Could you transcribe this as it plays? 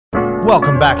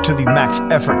Welcome back to the Max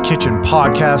Effort Kitchen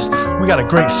podcast. We got a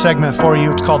great segment for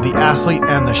you. It's called The Athlete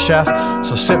and the Chef.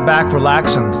 So sit back,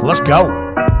 relax, and let's go.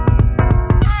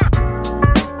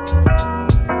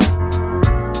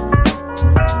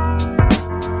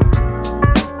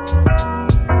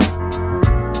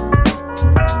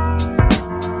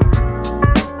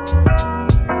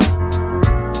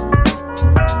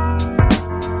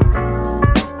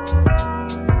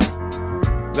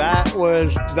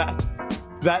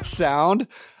 That sound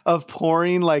of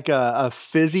pouring like a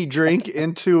fizzy drink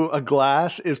into a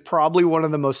glass is probably one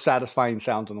of the most satisfying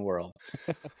sounds in the world.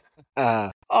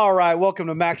 All right, welcome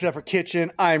to Max Effort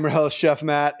Kitchen. I'm your host, Chef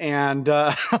Matt, and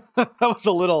that was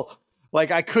a little like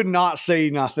I could not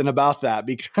say nothing about that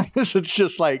because it's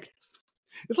just like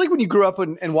it's like when you grew up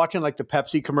and watching like the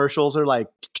Pepsi commercials or like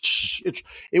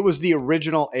it was the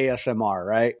original ASMR,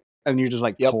 right? And you're just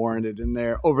like pouring it in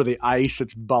there over the ice.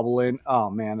 It's bubbling.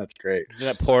 Oh man, that's great.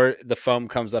 That the foam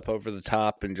comes up over the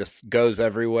top and just goes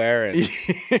everywhere, and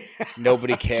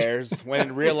nobody cares. When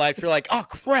in real life, you're like, "Oh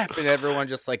crap!" and everyone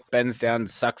just like bends down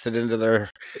and sucks it into their.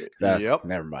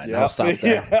 Never mind. I'll stop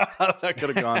there. Yeah, that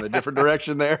could have gone a different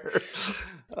direction there.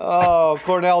 Oh,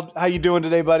 Cornell, how you doing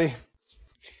today, buddy?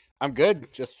 I'm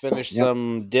good. Just finished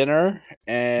some dinner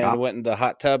and went in the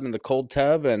hot tub and the cold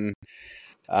tub and.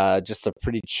 Just a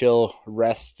pretty chill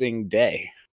resting day.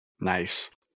 Nice.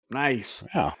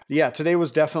 Yeah. Today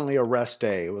was definitely a rest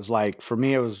day. It was like, for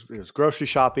me, it was grocery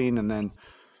shopping and then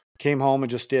came home and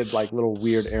just did like little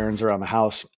weird errands around the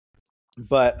house.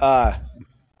 But,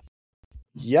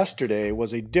 yesterday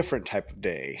was a different type of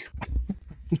day.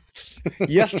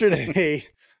 Yesterday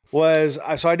was,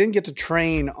 so I didn't get to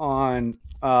train on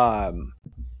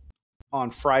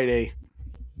Friday.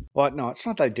 Well, no, it's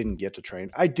not that I didn't get to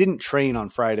train. I didn't train on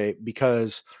Friday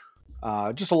because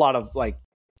just a lot of like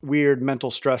weird mental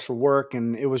stress for work.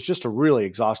 And it was just a really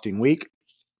exhausting week.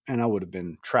 And I would have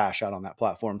been trash out on that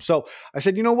platform. So I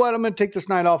said, you know what? I'm going to take this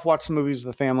night off, watch some movies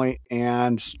with the family,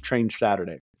 and train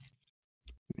Saturday.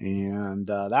 And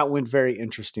that went very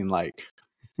interesting. Like,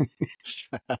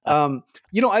 I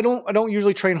don't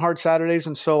usually train hard Saturdays.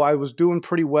 And so I was doing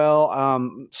pretty well.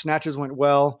 Snatches went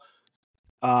well.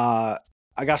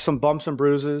 I got some bumps and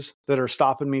bruises that are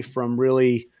stopping me from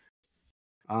really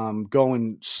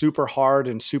going super hard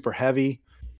and super heavy,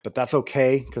 but that's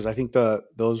okay because I think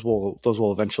those will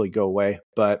eventually go away.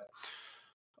 But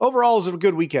overall, it was a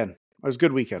good weekend. It was a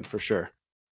good weekend for sure.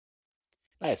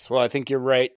 Nice. Well, I think you're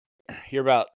right. You're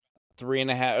about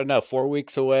 4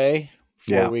 weeks away.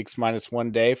 4 weeks minus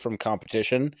 1 day from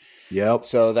competition. Yep.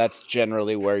 So that's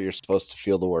generally where you're supposed to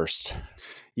feel the worst.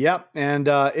 Yep. And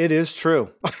it is true.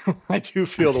 I do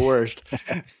feel the worst.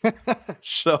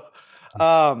 So,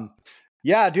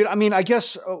 yeah, dude, I mean, I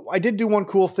guess I did do one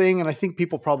cool thing, and I think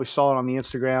people probably saw it on the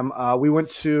Instagram.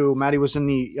 Maddie was in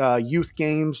the youth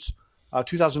games,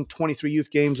 2023 youth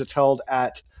games. It's held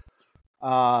at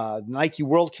Nike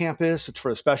World Campus. It's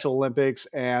for the Special Olympics.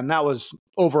 And that was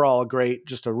overall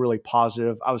just a really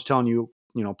positive. I was telling you,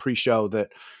 pre-show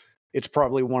that it's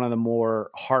probably one of the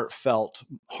more heartfelt,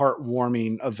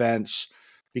 heartwarming events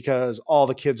because all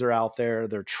the kids are out there,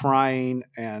 they're trying,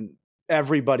 and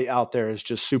everybody out there is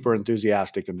just super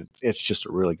enthusiastic, and it's just a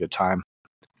really good time.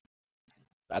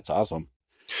 That's awesome.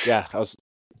 Yeah, I was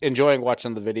enjoying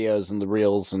watching the videos and the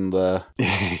reels and the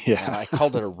and I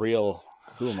called it a reel.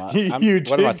 Who am I?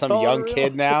 What am I, some young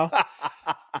kid now?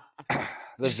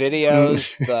 The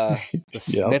videos, the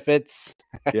snippets.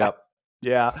 Yep.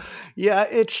 Yeah.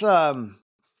 It's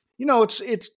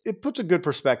it puts a good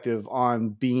perspective on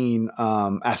being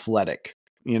athletic,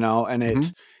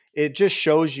 and it just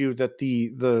shows you that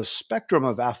the spectrum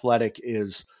of athletic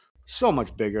is so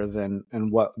much bigger than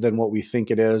what we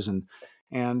think it is.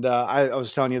 And I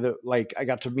was telling you that like I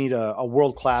got to meet a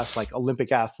world-class like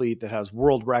Olympic athlete that has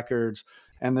world records,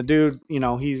 and the dude,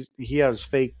 he has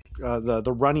fake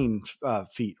the running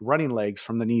feet, running legs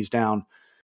from the knees down.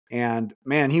 And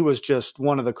man, he was just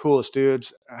one of the coolest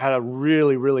dudes. Had a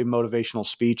really, really motivational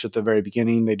speech at the very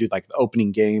beginning. They do like the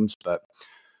opening games, but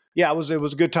yeah, it was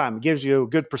a good time. It gives you a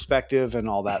good perspective and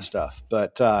all that stuff.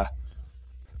 But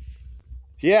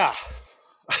yeah.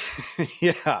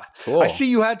 Yeah. Cool. I see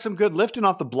you had some good lifting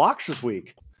off the blocks this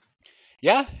week.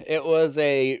 Yeah, it was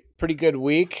a pretty good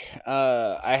week.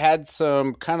 I had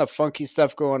some kind of funky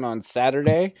stuff going on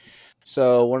Saturday.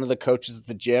 So one of the coaches at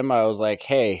the gym, I was like,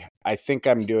 hey, I think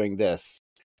I'm doing this.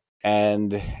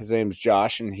 And his name's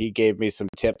Josh, and he gave me some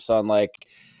tips on like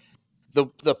the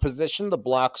position the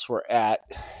blocks were at.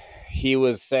 He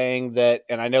was saying that,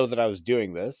 and I know that I was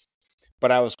doing this,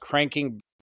 but I was cranking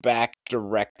back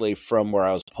directly from where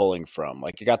I was pulling from.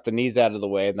 Like, I got the knees out of the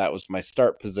way, and that was my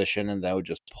start position, and then I would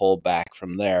just pull back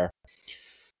from there.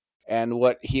 And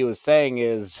what he was saying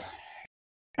is,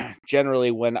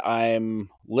 generally when I'm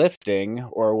lifting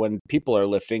or when people are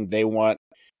lifting, they want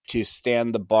to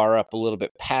stand the bar up a little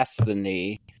bit past the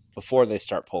knee before they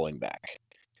start pulling back.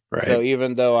 Right. So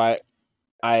even though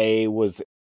I was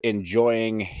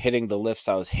enjoying hitting the lifts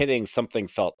I was hitting, something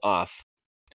felt off.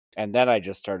 And then I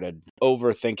just started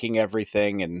overthinking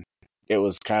everything, and it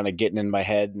was kind of getting in my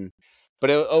head. But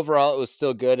overall, it was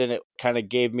still good, and it kind of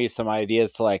gave me some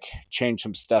ideas to like change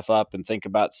some stuff up and think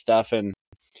about stuff. And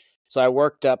so I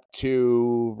worked up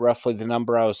to roughly the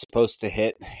number I was supposed to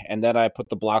hit, and then I put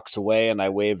the blocks away, and I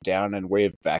waved down and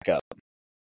waved back up.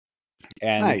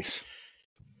 And nice.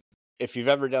 If you've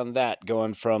ever done that,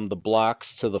 going from the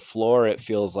blocks to the floor, it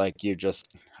feels like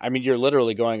you're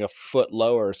literally going a foot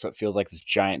lower, so it feels like this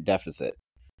giant deficit.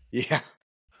 Yeah.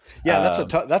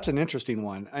 That's an interesting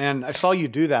one. And I saw you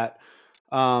do that.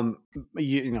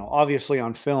 You know, obviously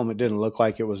on film, it didn't look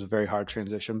like it was a very hard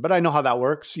transition, but I know how that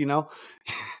works, you know.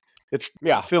 It's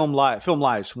film lies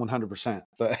 100%,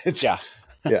 but it's yeah.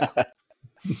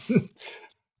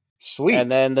 Sweet.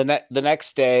 And then the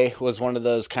next day was one of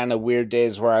those kind of weird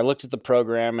days where I looked at the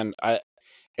program and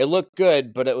it looked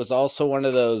good, but it was also one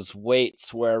of those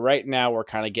weights where right now we're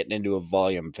kind of getting into a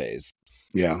volume phase.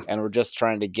 Yeah. And we're just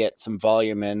trying to get some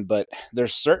volume in, but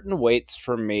there's certain weights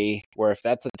for me where if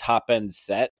that's a top end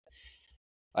set,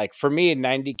 like for me,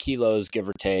 90 kilos, give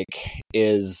or take,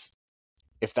 is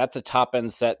if that's a top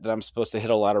end set that I'm supposed to hit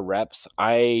a lot of reps,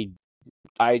 I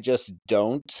just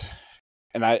don't.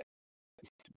 And I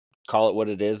call it what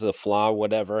it is, a flaw,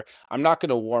 whatever. I'm not going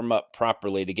to warm up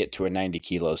properly to get to a 90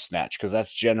 kilo snatch because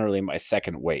that's generally my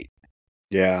second weight.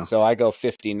 Yeah. So I go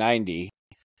 50, 90.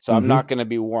 So I'm not going to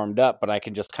be warmed up, but I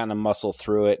can just kind of muscle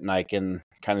through it and I can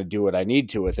kind of do what I need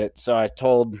to with it. So I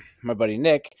told my buddy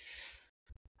Nick,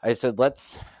 I said,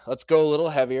 let's go a little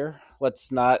heavier.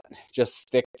 Let's not just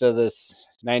stick to this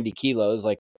 90 kilos.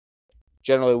 Like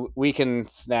generally we can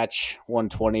snatch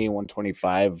 120,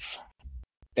 125,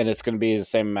 and it's going to be the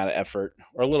same amount of effort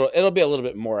or it'll be a little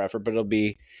bit more effort, but it'll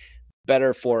be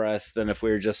better for us than if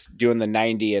we were just doing the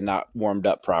 90 and not warmed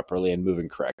up properly and moving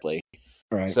correctly.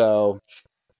 Right. So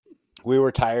we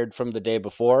were tired from the day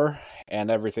before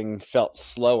and everything felt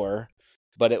slower,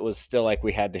 but it was still like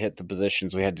we had to hit the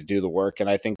positions, we had to do the work. And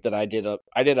I think that I did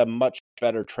a much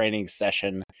better training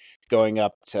session going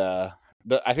up to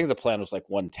I think the plan was like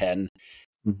 110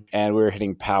 and we were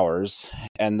hitting powers.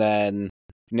 And then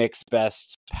Nick's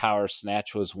best power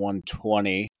snatch was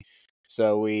 120.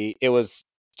 So it was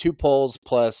 2 pulls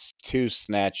plus 2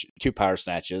 power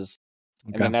snatches.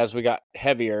 Okay. And then as we got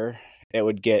heavier, it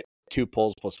would get 2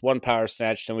 pulls plus 1 power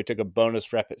snatch. Then we took a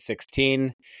bonus rep at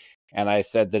 16. And I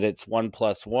said that it's 1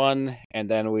 plus 1. And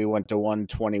then we went to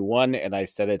 121. And I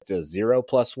said it's a 0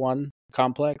 plus 1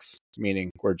 complex, meaning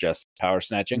we're just power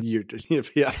snatching.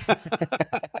 Yeah.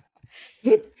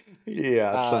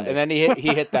 Yeah. And then he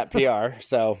hit that PR.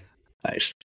 So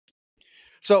nice.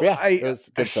 So yeah, it was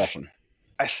a good session.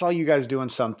 I saw you guys doing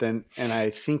something, and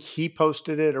I think he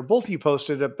posted it, or both of you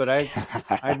posted it, but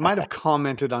I might have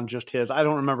commented on just his. I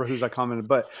don't remember whose I commented,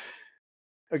 but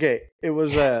okay, it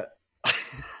was a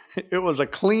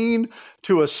clean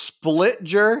to a split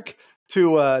jerk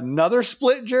to another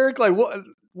split jerk. Like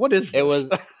what is this?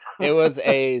 It was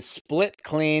a split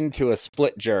clean to a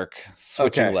split jerk,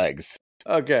 switching legs.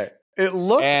 Okay. It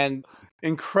looked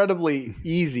incredibly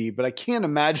easy, but I can't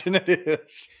imagine it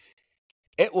is.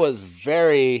 It was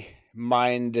very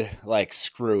mind like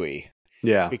screwy.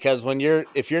 Yeah. Because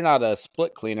if you're not a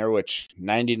split cleaner, which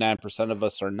 99% of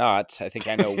us are not, I think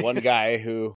I know one guy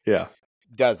who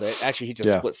does it. Actually, he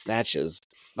just split snatches.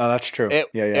 Oh, that's true.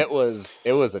 It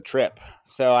was a trip.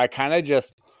 So I kind of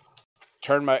just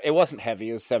turned it wasn't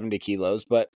heavy, it was 70 kilos,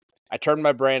 but I turned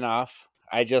my brain off.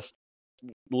 I just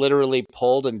literally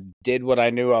pulled and did what I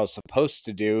knew I was supposed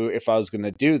to do if I was going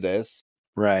to do this.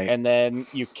 Right. And then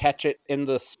you catch it in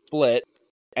the split.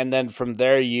 And then from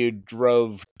there you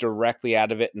drove directly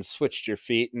out of it and switched your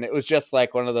feet. And it was just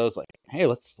like one of those like, hey,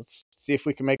 let's see if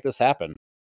we can make this happen.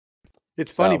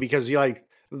 It's funny because you like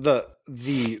the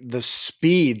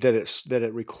speed that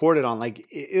it recorded on, like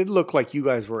it looked like you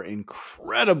guys were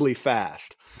incredibly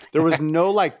fast. There was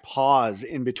no like pause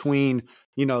in between,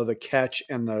 you know, the catch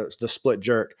and the split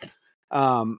jerk.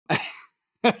 I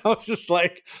was just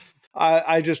like,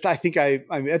 I think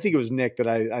it was Nick that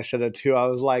I said it to. I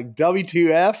was like,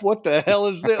 W2F, what the hell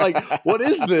is this? Like, what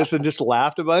is this? And just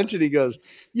laughed a bunch. And he goes,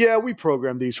 yeah, we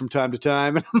program these from time to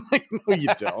time. And I'm like, no, you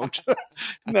don't.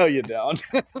 No, you don't.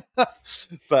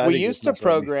 But we used to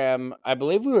program, I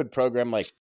believe we would program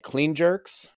like clean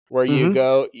jerks where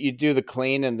Mm-hmm. you do the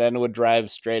clean and then would drive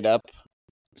straight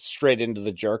into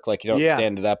the jerk. Like you don't Yeah.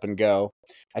 stand it up and go.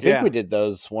 I think Yeah. we did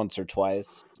those once or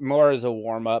twice, more as a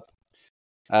warm up.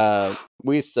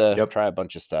 We used to try a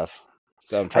bunch of stuff.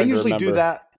 So I'm I trying to usually remember. do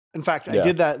that. In fact, I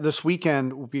did that this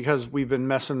weekend because we've been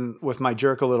messing with my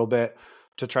jerk a little bit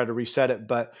to try to reset it.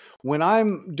 But when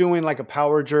I'm doing like a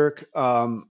power jerk,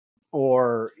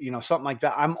 or something like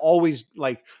that, I'm always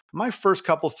like, my first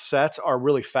couple of sets are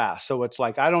really fast. So it's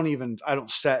like I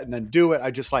don't set and then do it.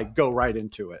 I just like go right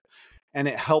into it, and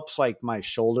it helps like my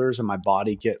shoulders and my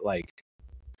body get like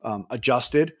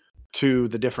adjusted to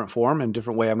the different form and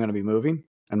different way I'm going to be moving,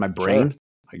 and my brain,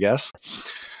 I guess.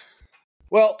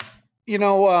 Well,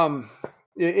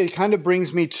 it kind of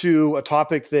brings me to a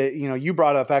topic that, you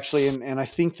brought up actually. And I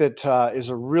think that is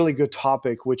a really good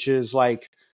topic, which is like,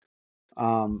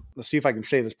 let's see if I can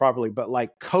say this properly, but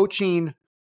like coaching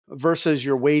versus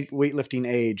your weightlifting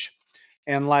age,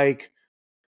 and like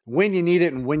when you need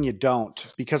it and when you don't,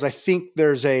 because I think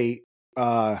there's a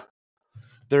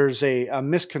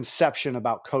misconception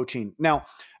about coaching. Now,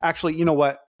 actually, you know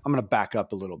what? I'm going to back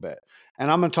up a little bit,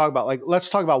 and I'm going to talk about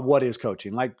let's talk about what is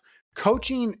coaching. Like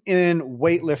coaching in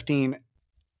weightlifting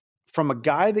from a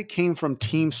guy that came from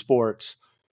team sports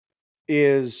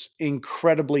is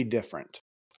incredibly different.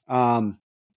 For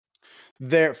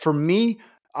me,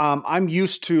 I'm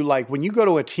used to like when you go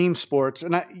to a team sports,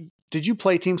 and did you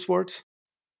play team sports?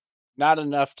 Not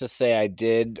enough to say I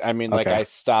did. I mean, like I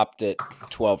stopped at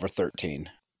 12 or 13.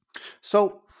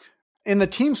 So in the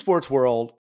team sports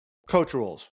world, coach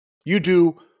rules. You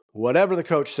do whatever the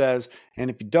coach says, and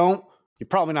if you don't, you're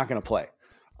probably not going to play.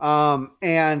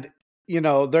 And they're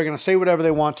going to say whatever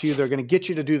they want to you. They're going to get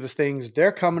you to do the things.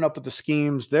 They're coming up with the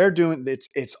schemes. They're doing it.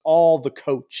 It's all the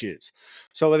coaches.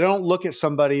 So they don't look at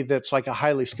somebody that's like a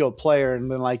highly skilled player and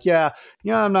then like, I'm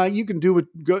not. You can do it.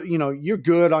 You're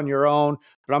good on your own,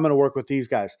 but I'm going to work with these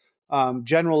guys.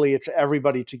 Generally, it's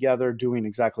everybody together doing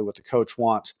exactly what the coach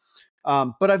wants.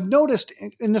 But I've noticed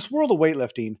in this world of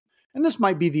weightlifting, and this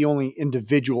might be the only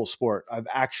individual sport I've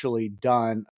actually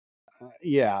done.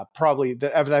 Probably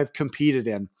that I've competed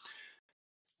in.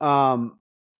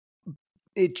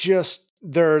 It just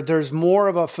there's more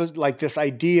of a like this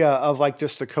idea of like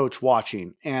just the coach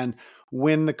watching, and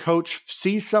when the coach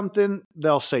sees something,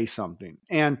 they'll say something,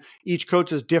 and each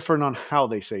coach is different on how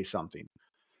they say something.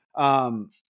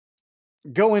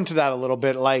 Go into that a little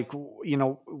bit, like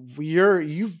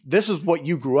this is what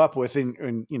you grew up with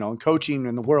in coaching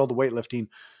in the world of weightlifting.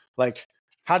 Like,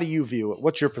 how do you view it?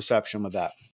 What's your perception with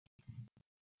that?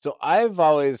 So I've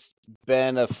always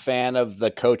been a fan of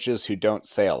the coaches who don't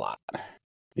say a lot.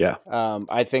 Yeah.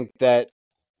 I think that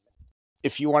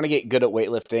if you want to get good at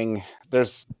weightlifting,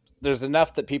 there's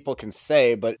enough that people can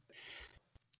say, but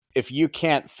if you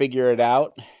can't figure it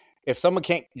out, if someone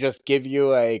can't just give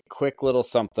you a quick little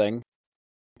something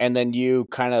and then you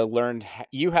kind of learned,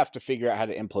 you have to figure out how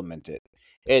to implement it.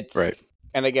 It's right.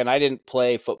 And again, I didn't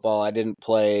play football. I didn't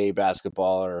play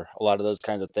basketball or a lot of those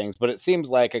kinds of things. But it seems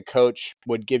like a coach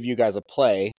would give you guys a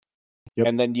play,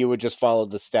 and then you would just follow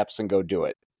the steps and go do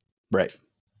it. Right.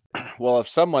 Well, if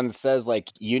someone says, like,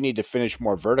 you need to finish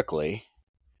more vertically,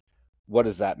 what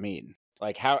does that mean?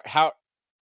 Like, how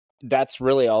that's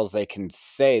really all they can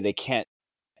say. They can't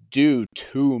do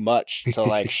too much to,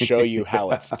 like, show you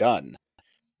how it's done.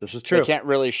 This is true. They can't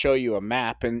really show you a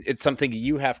map, and it's something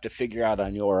you have to figure out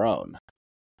on your own.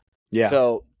 Yeah.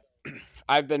 So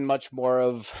I've been much more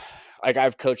of like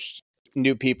I've coached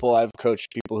new people. I've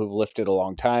coached people who've lifted a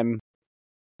long time.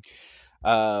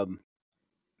 And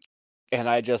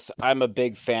I'm a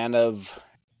big fan of,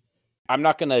 I'm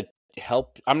not going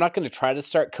to try to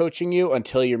start coaching you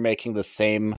until you're making the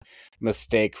same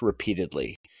mistake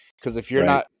repeatedly. Because if you're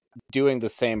not doing the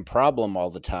same problem all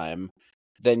the time,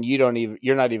 then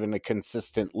you're not even a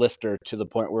consistent lifter to the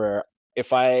point where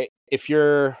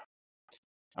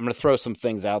I'm going to throw some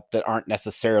things out that aren't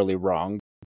necessarily wrong,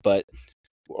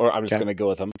 or I'm just going to go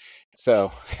with them.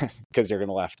 So, because you're going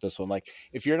to laugh at this one. Like,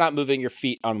 if you're not moving your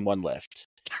feet on one lift,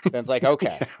 then it's like,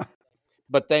 okay.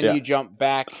 But then you jump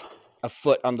back a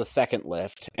foot on the second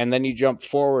lift, and then you jump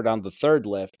forward on the third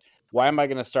lift. Why am I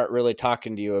going to start really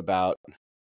talking to you about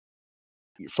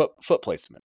your foot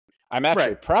placement? I'm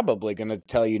actually probably going to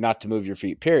tell you not to move your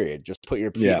feet, period. Just put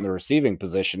your feet in the receiving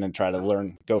position and try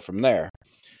to go from there.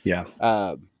 Yeah.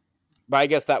 But I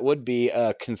guess that would be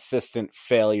a consistent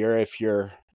failure if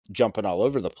you're jumping all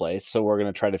over the place. So we're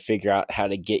going to try to figure out how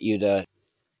to get you to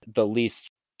the least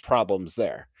problems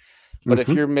there. But if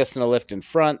you're missing a lift in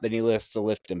front, then you lift a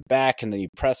lift in back, and then you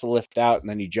press a lift out, and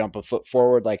then you jump a foot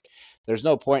forward, like there's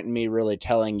no point in me really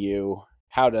telling you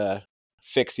how to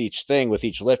fix each thing with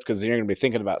each lift, because then you're going to be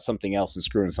thinking about something else and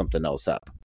screwing something else up.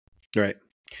 Right.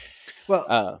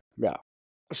 Well, yeah.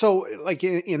 So like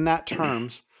in that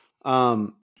terms, I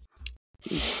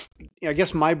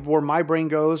guess where my brain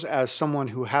goes as someone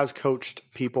who has coached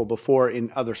people before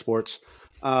in other sports,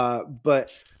 but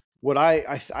what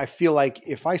I feel like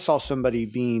if I saw somebody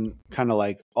being kind of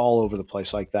like all over the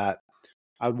place like that,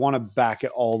 I'd want to back it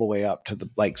all the way up to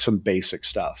like some basic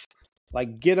stuff,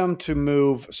 like get them to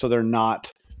move so they're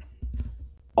not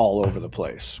all over the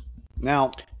place. Now,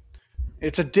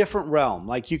 it's a different realm.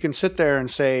 Like you can sit there and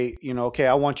say, okay,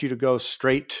 I want you to go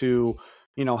straight to,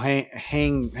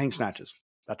 hang snatches.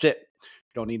 That's it.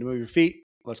 You don't need to move your feet.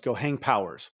 Let's go hang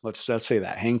powers. Let's say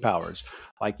that hang powers,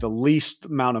 like the least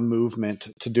amount of movement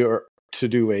to do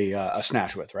a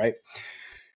snatch with, right?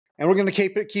 And we're going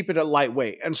to keep it at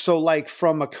lightweight. And so, like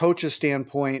from a coach's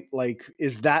standpoint, like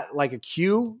is that like a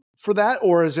cue for that,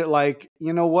 or is it like,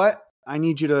 you know what? I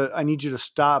need you to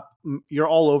stop. You're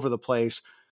all over the place.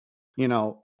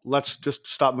 Let's just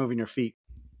stop moving your feet.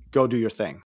 Go do your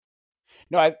thing.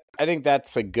 No, I think that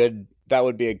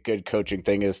would be a good coaching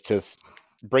thing, is to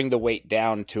bring the weight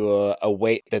down to a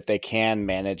weight that they can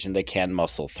manage and they can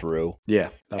muscle through. Yeah.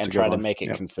 And try to make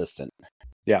it consistent.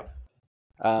 Yeah.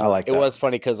 I like that. It was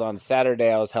funny because on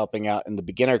Saturday I was helping out in the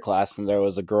beginner class, and there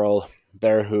was a girl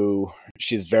there who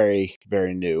she's very,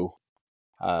 very new.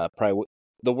 Probably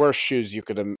the worst shoes you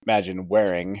could imagine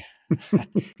wearing.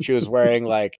 She was wearing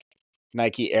like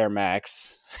Nike Air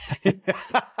Max.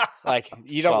 Like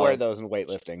you don't wear those in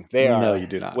weightlifting. They are you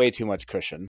do not. Way too much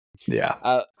cushion.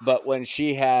 Yeah. But when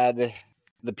she had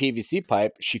the PVC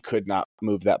pipe, she could not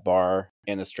move that bar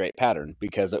in a straight pattern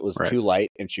because it was too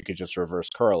light and she could just reverse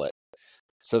curl it.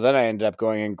 So then I ended up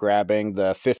going and grabbing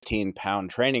the 15-pound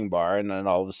training bar, and then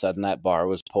all of a sudden that bar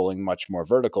was pulling much more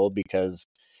vertical because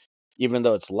even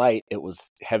though it's light, it was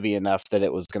heavy enough that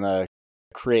it was going to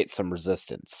create some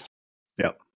resistance.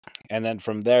 Yep. And then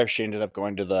from there, she ended up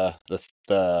going to the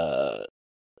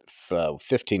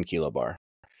 15 kilo bar.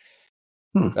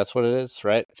 That's what it is,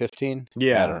 right? 15?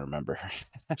 Yeah. I don't remember.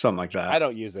 Something like that. I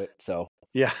don't use it, so.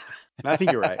 Yeah. I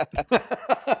think you're right.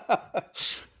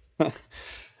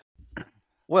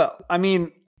 Well, I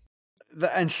mean,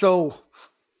 so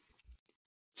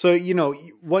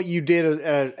what you did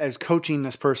as coaching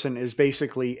this person is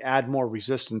basically add more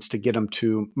resistance to get them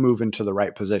to move into the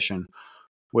right position,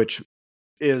 which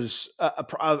is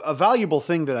a valuable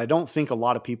thing that I don't think a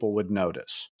lot of people would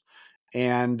notice.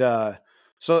 And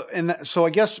so I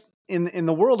guess in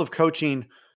the world of coaching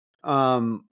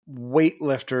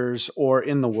weightlifters, or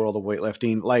in the world of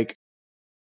weightlifting, like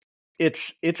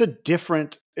it's a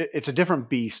different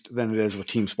beast than it is with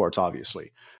team sports,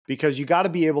 obviously, because you got to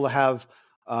be able to have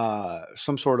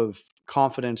some sort of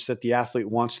confidence that the athlete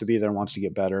wants to be there, wants to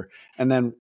get better, and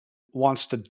then wants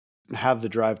to have the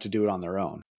drive to do it on their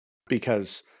own.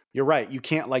 Because you're right, you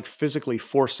can't like physically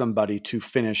force somebody to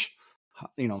finish,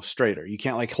 straighter. You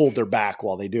can't like hold their back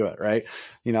while they do it, right?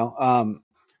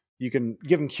 You can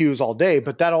give them cues all day,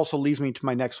 but that also leads me to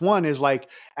my next one is like,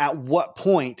 at what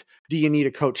point do you need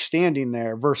a coach standing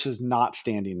there versus not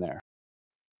standing there?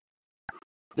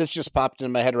 This just popped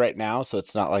in my head right now, so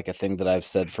it's not like a thing that I've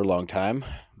said for a long time.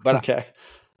 But okay.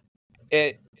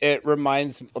 It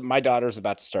reminds, my daughter's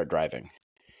about to start driving.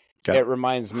 Okay. It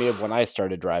reminds me of when I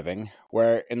started driving,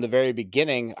 where in the very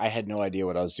beginning, I had no idea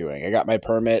what I was doing. I got my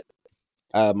permit.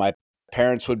 My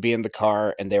parents would be in the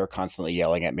car and they were constantly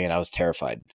yelling at me and I was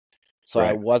terrified. So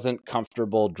I wasn't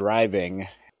comfortable driving,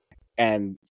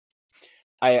 and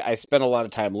I spent a lot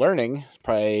of time learning,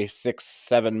 probably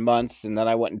 6-7 months. And then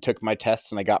I went and took my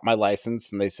test and I got my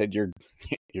license, and they said, you're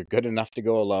good enough to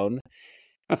go alone.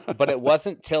 But it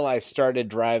wasn't till I started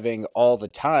driving all the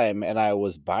time and I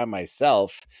was by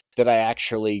myself that I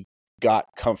actually got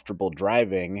comfortable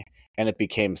driving, and it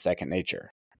became second nature.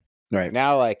 Right.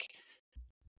 Now, like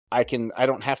I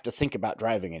don't have to think about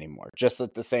driving anymore. Just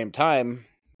at the same time,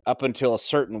 up until a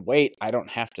certain weight, I don't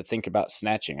have to think about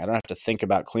snatching. I don't have to think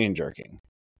about clean and jerking.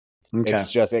 Okay.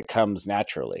 It's just, it comes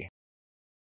naturally.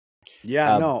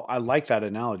 Yeah, no, I like that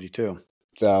analogy too.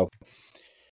 So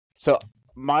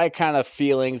my kind of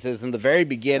feelings is, in the very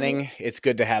beginning, it's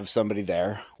good to have somebody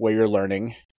there where you're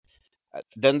learning.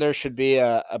 Then there should be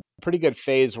a pretty good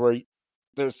phase where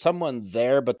there's someone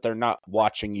there, but they're not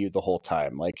watching you the whole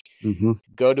time. Like,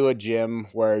 go to a gym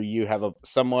where you have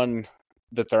someone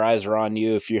that their eyes are on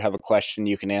you. If you have a question,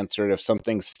 you can answer it. If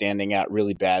something's standing out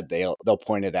really bad, they'll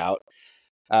point it out.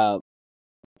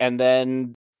 And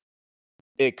then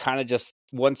it kind of just,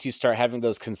 once you start having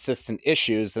those consistent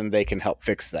issues, then they can help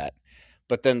fix that.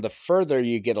 But then the further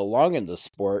you get along in the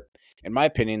sport, in my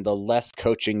opinion, the less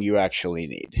coaching you actually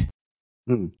need.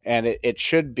 And it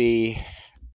should be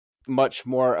much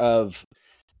more of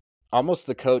almost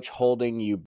the coach holding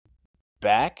you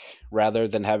back rather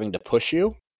than having to push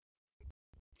you.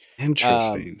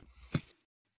 Interesting.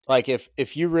 Like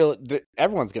if you really,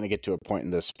 everyone's going to get to a point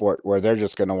in this sport where they're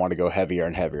just going to want to go heavier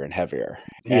and heavier and heavier.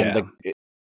 And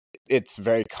it's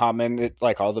very common.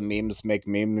 Like all the memes make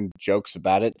meme jokes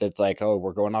about it. That's like, oh,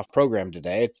 we're going off program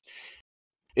today.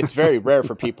 It's very rare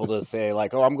for people to say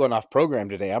like, oh, I'm going off program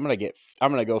today. I'm going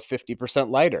to go 50%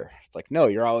 lighter. It's like, no,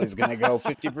 you're always going to go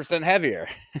 50% heavier.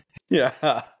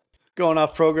 Yeah. Going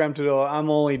off program today. I'm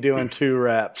only doing 2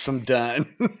 reps. I'm done.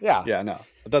 Yeah. Yeah. No,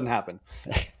 it doesn't happen.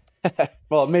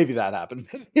 Well, maybe that happens.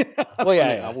 Well,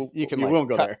 yeah. You can won't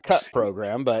go there. Cut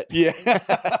program, but yeah,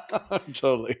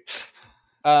 totally.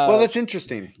 Well, that's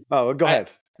interesting. Oh, go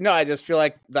ahead. No, I just feel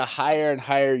like the higher and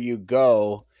higher you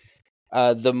go,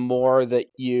 the more that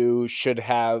you should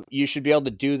be able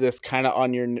to do this kind of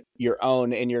on your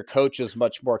own, and your coach is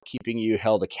much more keeping you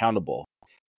held accountable.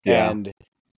 Yeah. And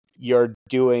you're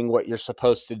doing what you're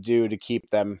supposed to do to keep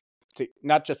them,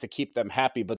 not just to keep them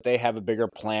happy, but they have a bigger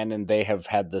plan and they have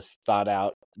had this thought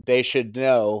out. They should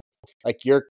know, like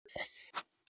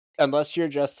unless you're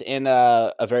just in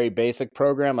a very basic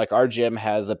program, like our gym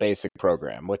has a basic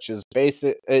program, which is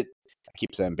basic. I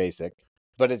keep saying basic,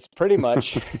 but it's pretty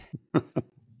much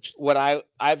what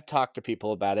I've talked to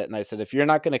people about it. And I said, if you're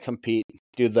not going to compete,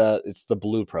 it's the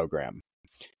blue program,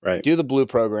 right? Do the blue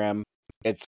program.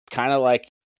 It's kind of like,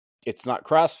 it's not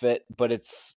CrossFit, but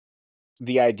it's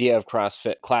the idea of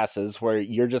CrossFit classes where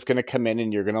you're just going to come in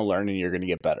and you're going to learn and you're going to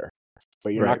get better.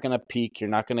 But you're not going to peak. You're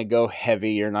not going to go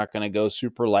heavy. You're not going to go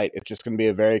super light. It's just going to be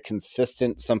a very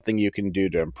consistent something you can do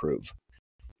to improve.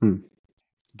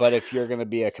 But if you're going to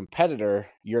be a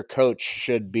competitor, your coach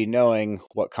should be knowing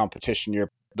what competition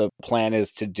the plan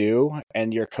is to do.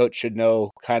 And your coach should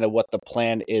know kind of what the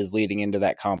plan is leading into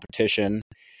that competition.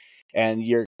 And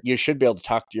you should be able to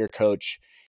talk to your coach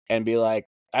and be like,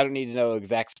 I don't need to know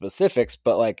exact specifics,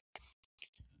 but like,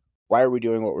 why are we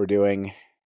doing what we're doing?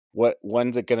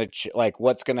 When's it going to,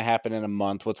 what's going to happen in a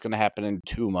month? What's going to happen in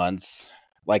 2 months?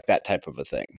 Like that type of a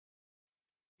thing.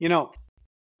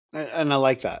 And I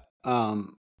like that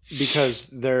because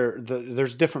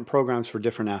there's different programs for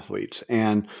different athletes,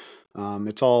 and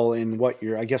it's all in what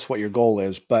your goal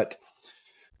is. But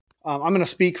I'm going to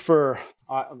speak for,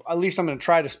 at least I'm going to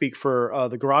try to speak for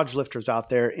the garage lifters out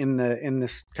there in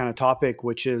this kind of topic,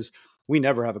 which is we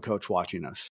never have a coach watching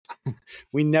us.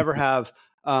 We never have,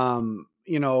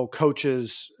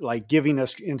 coaches like giving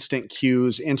us instant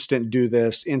cues, instant do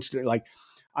this, instant, like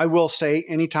I will say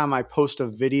anytime I post a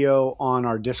video on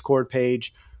our Discord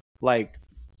page,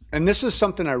 and this is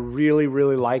something I really,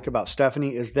 really like about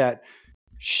Stephanie, is that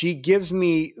she gives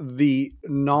me the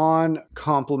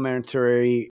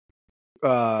non-complimentary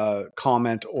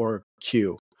comment or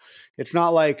cue. It's not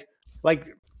like,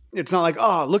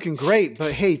 oh, looking great,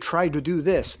 but hey, try to do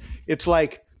this. It's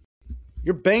like,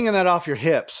 you're banging that off your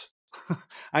hips.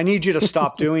 I need you to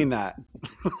stop doing that.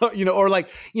 Or you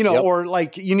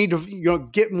need to,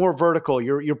 get more vertical.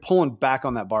 You're pulling back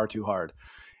on that bar too hard.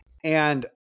 And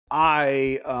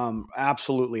I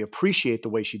absolutely appreciate the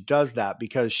way she does that,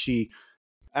 because she,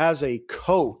 as a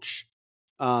coach,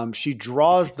 she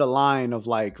draws the line of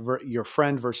like your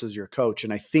friend versus your coach.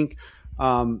 And I think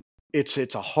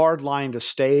it's a hard line to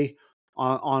stay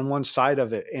on one side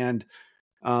of it. And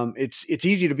it's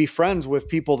easy to be friends with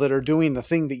people that are doing the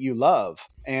thing that you love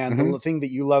and the thing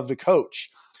that you love to coach.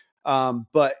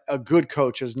 But a good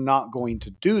coach is not going to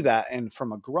do that. And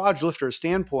from a garage lifter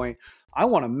standpoint, I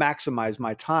want to maximize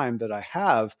my time that I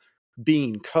have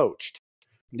being coached.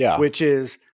 Yeah. Which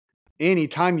is,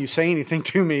 anytime you say anything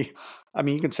to me, I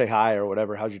mean, you can say hi or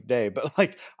whatever, how's your day? But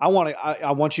like, I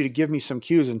want you to give me some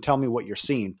cues and tell me what you're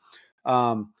seeing.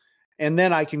 And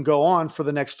then I can go on for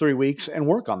the next 3 weeks and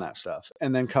work on that stuff,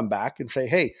 and then come back and say,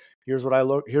 hey, here's what I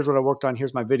worked on.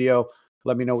 Here's my video.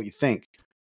 Let me know what you think.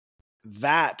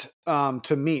 That,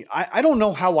 to me, I don't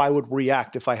know how I would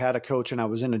react if I had a coach and I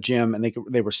was in a gym and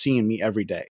they were seeing me every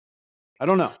day. I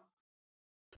don't know.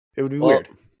 It would be weird.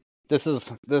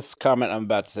 This comment I'm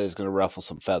about to say is going to ruffle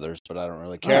some feathers, but I don't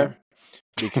really care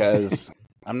because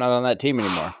I'm not on that team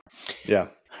anymore. Yeah.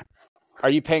 Are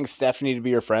you paying Stephanie to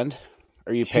be your friend?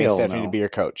 Or are you paying Stephanie to be your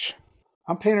coach?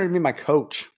 I'm paying her to be my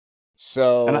coach.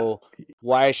 So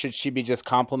why should she be just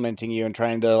complimenting you and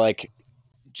trying to like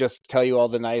just tell you all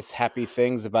the nice, happy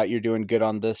things about you're doing good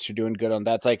on this, you're doing good on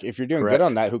that. It's like, if you're doing good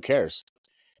on that, who cares?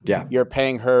 Yeah. You're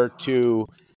paying her to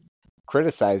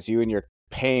criticize you, and you're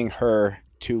paying her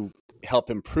to help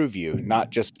improve you, not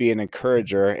just be an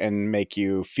encourager and make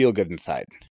you feel good inside.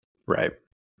 Right.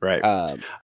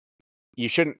 You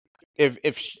shouldn't,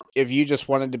 if you just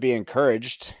wanted to be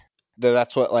encouraged, then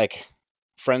that's what like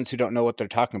friends who don't know what they're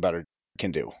talking about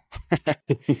can do.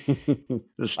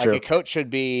 That's like true. a coach should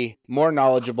be more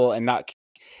knowledgeable, and not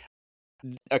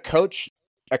a coach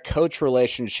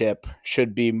relationship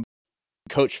should be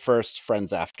coach first,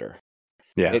 friends after.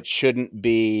 Yeah. It shouldn't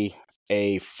be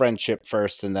a friendship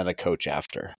first and then a coach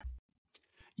after.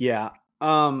 Yeah.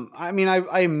 I mean,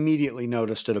 I immediately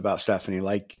noticed it about Stephanie,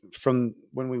 like from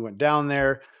when we went down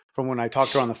there, from when I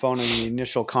talked to her on the phone in the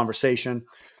initial conversation,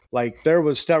 like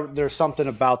there's something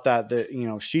about that, you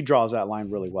know, she draws that line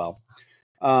really well.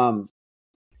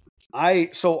 I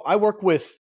work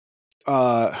with,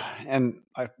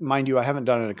 mind you, I haven't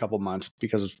done it in a couple months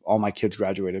because all my kids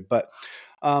graduated, but,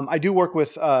 I do work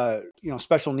with,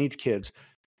 special needs kids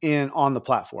on the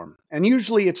platform. And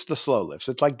usually it's the slow lifts.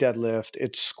 It's like deadlift,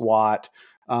 it's squat,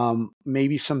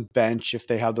 maybe some bench if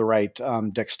they have the right,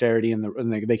 dexterity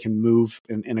and they can move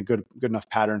in a good enough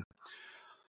pattern.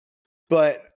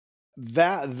 But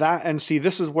and see,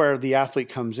 this is where the athlete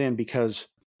comes in, because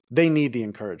they need the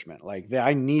encouragement. Like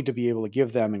I need to be able to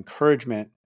give them encouragement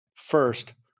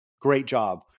first. Great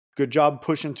job. Good job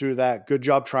pushing through that. Good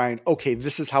job trying. Okay,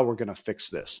 this is how we're going to fix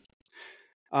this.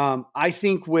 I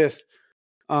think with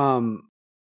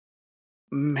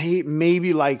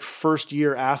maybe like first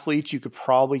year athletes, you could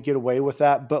probably get away with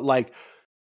that. But like,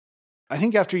 I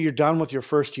think after you're done with your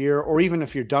first year, or even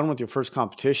if you're done with your first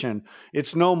competition,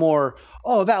 it's no more,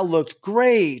 oh, that looked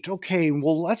great. Okay,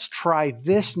 well, let's try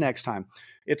this next time.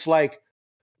 It's like,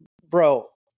 bro,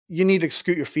 you need to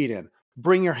scoot your feet in.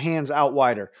 Bring your hands out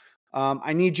wider.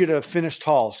 I need you to finish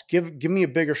talls. Give me a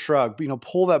bigger shrug.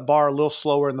 Pull that bar a little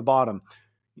slower in the bottom.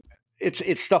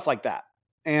 It's stuff like that.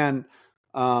 And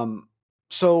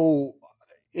so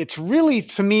it's really,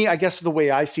 to me, I guess the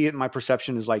way I see it, my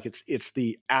perception is like it's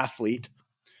the athlete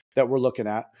that we're looking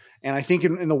at. And I think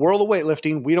in the world of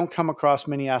weightlifting, we don't come across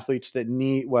many athletes that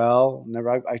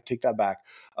I take that back.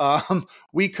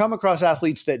 We come across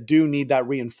athletes that do need that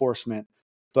reinforcement,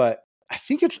 but I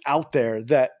think it's out there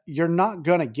that you're not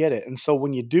going to get it. And so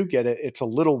when you do get it, it's a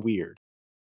little weird.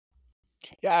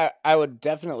 Yeah, I would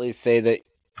definitely say that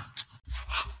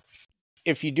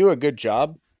if you do a good job,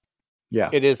 yeah,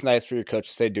 it is nice for your coach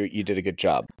to say, you did a good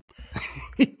job.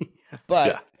 But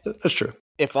yeah, that's true.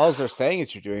 If all they're saying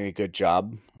is you're doing a good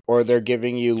job, or they're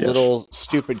giving you little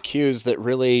stupid cues that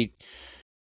really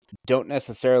don't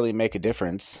necessarily make a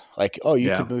difference, like, oh,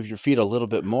 you could move your feet a little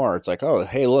bit more. It's like, oh,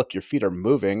 hey, look, your feet are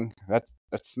moving.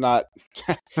 That's not.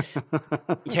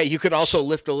 Yeah, you could also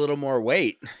lift a little more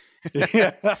weight.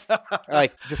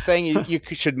 Like just saying you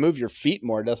should move your feet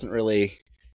more doesn't really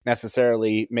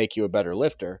necessarily make you a better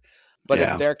lifter. But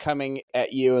if they're coming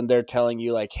at you and they're telling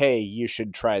you like, hey, you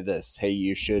should try this. Hey,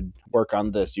 you should work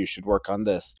on this. You should work on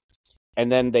this.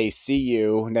 And then they see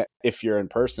you, if you're in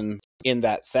person, in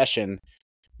that session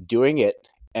doing it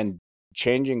and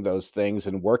changing those things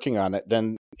and working on it,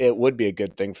 then it would be a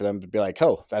good thing for them to be like,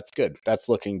 oh, that's good. That's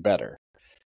looking better.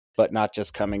 But not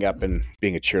just coming up and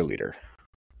being a cheerleader.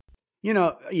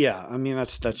 Yeah. I mean,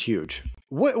 that's huge.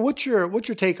 What's your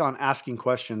take on asking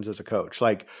questions as a coach?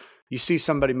 Like, you see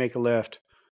somebody make a lift.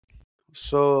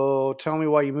 So tell me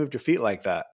why you moved your feet like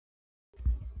that.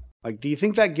 Like, do you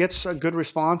think that gets a good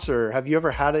response, or have you ever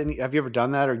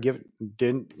done that, or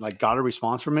got a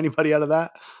response from anybody out of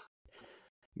that?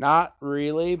 Not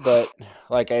really, but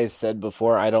like I said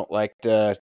before, I don't like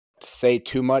to say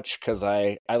too much because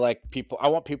I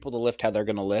want people to lift how they're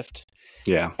going to lift.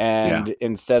 Yeah. And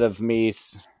instead of me,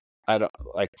 I don't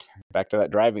like, back to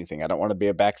that driving thing. I don't want to be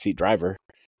a backseat driver.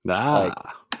 I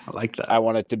like that. I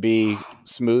want it to be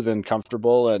smooth and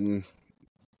comfortable and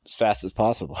as fast as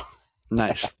possible.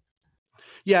 Nice.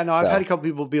 Yeah, no, I've had a couple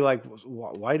people be like,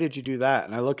 why did you do that?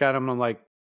 And I look at them and I'm like,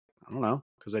 I don't know,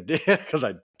 because I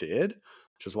did,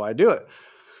 which is why I do it.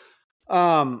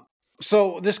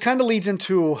 So this kind of leads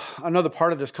into another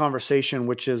part of this conversation,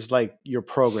 which is like your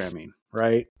programming,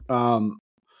 right? And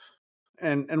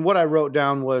what I wrote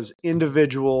down was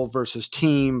individual versus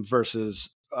team versus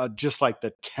just like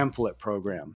the template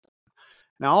program.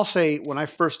 Now I'll say when I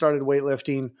first started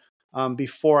weightlifting,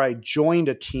 before I joined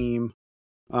a team,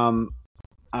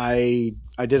 I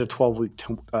did a 12-week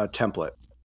template.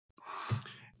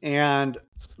 And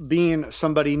being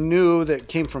somebody new that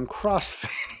came from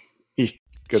CrossFit,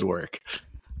 good work.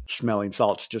 Smelling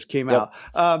salts just came Yep.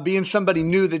 out. Being somebody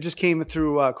new that just came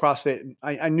through CrossFit,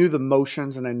 I knew the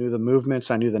motions and I knew the movements.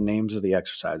 I knew the names of the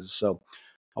exercises. So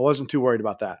I wasn't too worried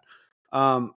about that.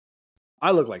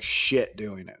 I look like shit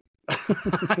doing it.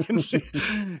 I can see.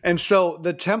 And so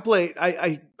the template,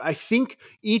 I think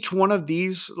each one of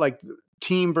these, like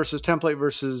team versus template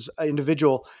versus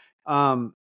individual,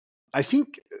 I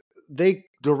think they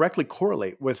directly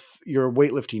correlate with your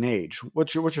weightlifting age.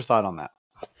 What's your thought on that?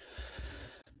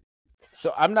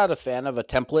 So I'm not a fan of a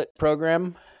template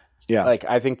program. Yeah. Like,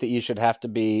 I think that you should have to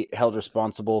be held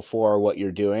responsible for what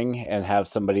you're doing and have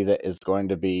somebody that is going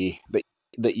to be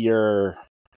that you're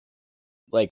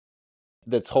like,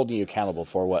 that's holding you accountable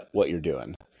for what you're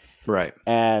doing. Right.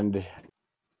 And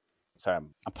sorry,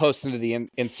 I'm posting to the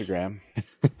Instagram.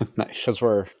 Nice. Because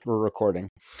we're recording.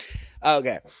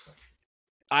 Okay.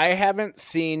 I haven't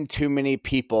seen too many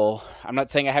people. I'm not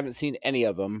saying I haven't seen any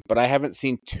of them, but I haven't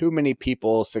seen too many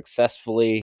people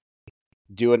successfully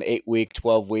do an 8-week,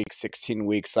 12-week,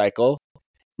 16-week cycle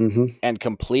and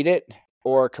complete it,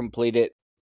 or complete it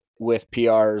with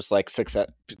PRs, like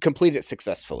complete it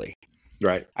successfully.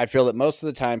 Right. I feel that most of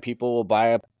the time people will buy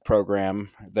a program.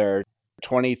 They're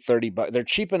 $20-$30. They're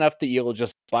cheap enough that you'll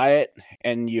just buy it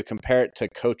and you compare it to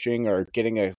coaching or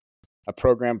getting a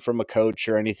program from a coach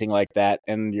or anything like that.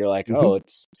 And you're like,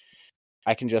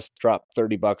 I can just drop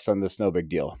 $30 on this. No big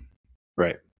deal.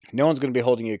 Right. No one's going to be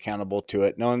holding you accountable to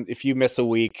it. No one, if you miss a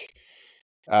week,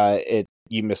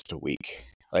 you missed a week.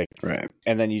 Like, right.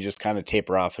 And then you just kind of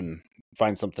taper off and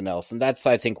find something else. And that's,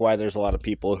 I think, why there's a lot of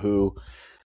people who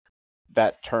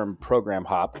that term program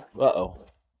hop.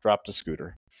 Dropped a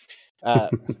scooter. A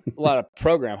lot of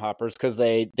program hoppers, because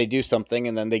they do something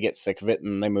and then they get sick of it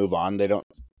and they move on. They don't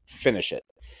finish it.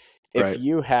 If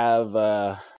you have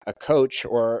a coach,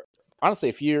 or honestly,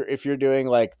 if you're doing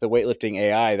like the weightlifting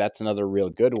AI, that's another real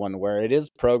good one where it is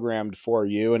programmed for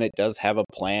you and it does have a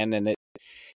plan, and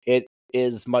it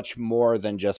is much more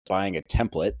than just buying a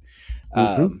template.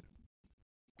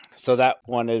 So that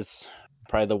one is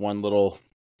probably the one little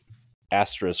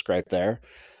asterisk right there.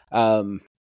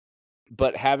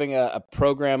 But having a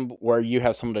program where you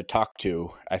have someone to talk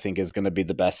to, I think, is going to be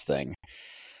the best thing.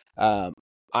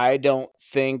 I don't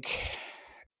think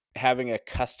having a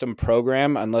custom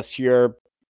program, unless you're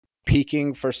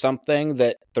peaking for something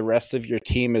that the rest of your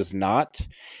team is not,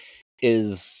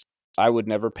 I would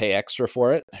never pay extra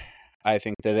for it. I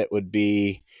think that it would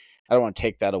be, I don't want to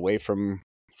take that away from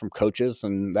coaches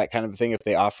and that kind of thing if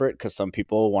they offer it, because some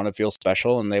people want to feel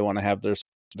special and they want to have their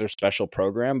special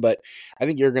program. But I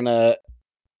think you're going to,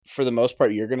 for the most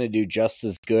part, you're going to do just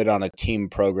as good on a team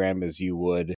program as you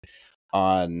would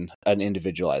on an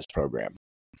individualized program.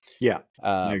 Yeah.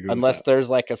 Unless there's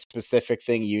like a specific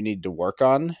thing you need to work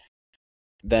on,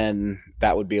 then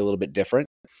that would be a little bit different.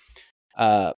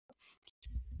 But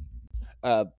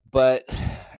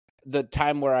the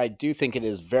time where I do think it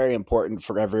is very important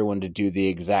for everyone to do the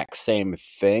exact same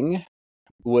thing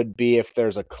would be if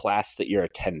there's a class that you're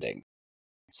attending.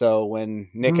 So when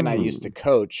Nick and I used to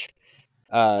coach,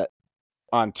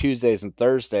 on Tuesdays and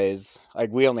Thursdays,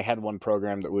 like, we only had one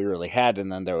program that we really had,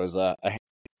 and then there was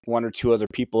one or two other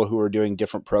people who were doing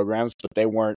different programs, but they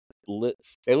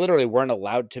literally weren't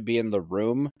allowed to be in the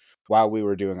room while we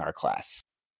were doing our class,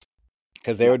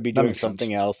 because they would be doing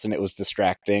something else and it was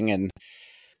distracting. And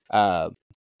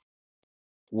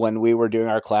when we were doing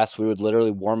our class, we would literally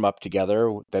warm up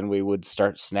together. Then we would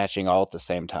start snatching all at the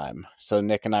same time. So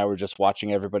Nick and I were just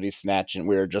watching everybody snatch, and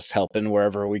we were just helping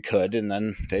wherever we could. And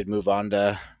then they'd move on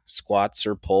to squats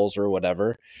or pulls or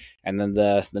whatever. And then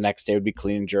the next day would be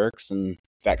clean and jerks and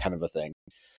that kind of a thing.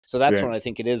 So that's when I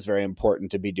think it is very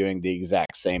important to be doing the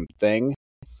exact same thing.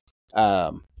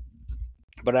 But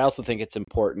I also think it's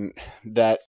important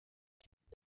that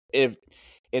if,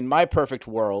 in my perfect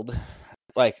world,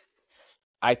 like,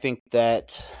 I think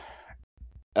that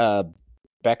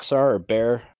Bexar or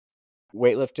Bear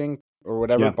Weightlifting or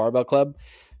whatever, Barbell Club,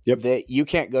 that you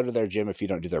can't go to their gym if you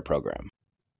don't do their program.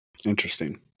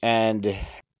 Interesting. And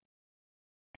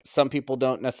some people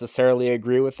don't necessarily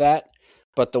agree with that.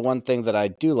 But the one thing that I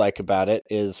do like about it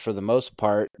is, for the most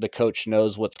part, the coach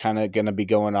knows what's kind of going to be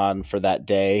going on for that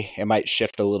day. It might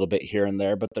shift a little bit here and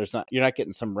there, but you're not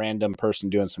getting some random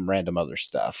person doing some random other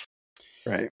stuff.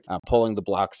 Right. Pulling the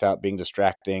blocks out, being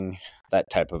distracting, that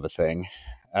type of a thing.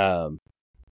 I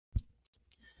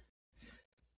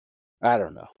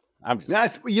don't know. I'm just... I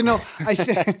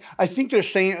think they're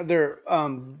saying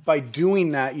by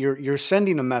doing that, you're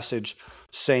sending a message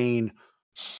saying,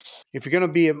 if you're going to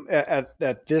be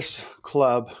at this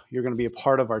club, you're going to be a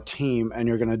part of our team and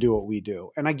you're going to do what we do.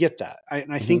 And I get that.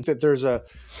 I think that there's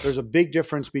a big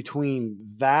difference between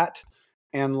that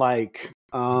and like,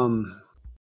 I'm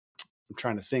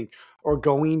trying to think, or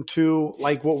going to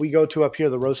like what we go to up here,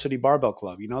 the Rose City Barbell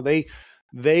Club.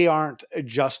 They aren't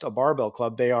just a barbell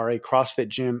club. They are a CrossFit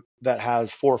gym that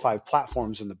has 4 or 5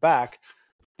 platforms in the back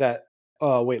that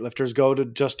weightlifters go to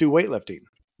just do weightlifting.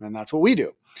 And that's what we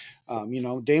do.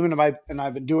 Damon and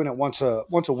I've been doing it once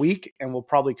a week, and we'll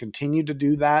probably continue to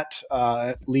do that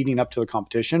leading up to the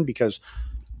competition, because,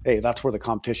 hey, that's where the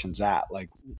competition's at. Like,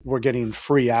 we're getting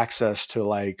free access to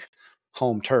like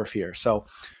home turf here. So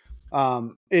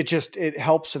it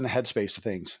helps in the headspace of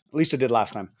things. At least it did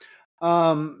last time.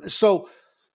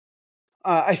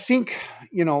 I think,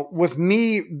 with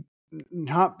me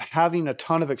not having a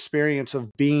ton of experience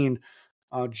of being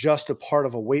just a part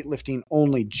of a weightlifting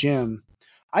only gym,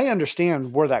 I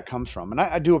understand where that comes from. And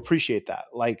I do appreciate that.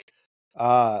 Like,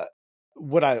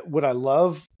 would I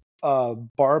love a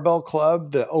barbell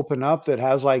club that open up that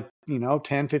has like,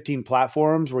 10, 15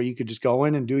 platforms where you could just go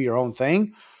in and do your own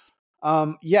thing?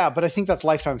 Yeah, but I think that's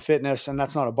Lifetime Fitness, and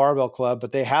that's not a barbell club,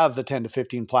 but they have the 10 to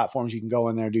 15 platforms. You can go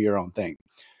in there and do your own thing.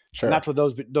 Sure. And that's what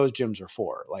those gyms are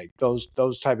for. Like those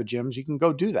type of gyms, you can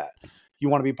go do that. You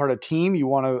want to be part of a team, you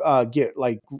want to get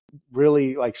like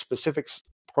really like specific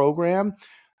program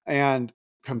and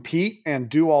compete and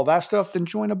do all that stuff, then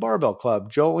join a barbell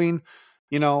club. Join,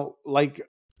 like,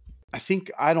 I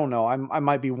think, I don't know, I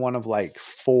might be one of like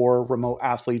 4 remote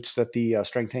athletes that the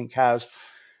Strength Inc. has,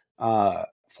 4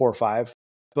 or 5.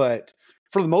 But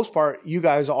for the most part, you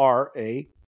guys are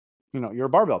you're a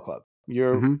barbell club.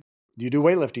 You do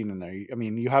weightlifting in there. I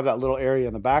mean, you have that little area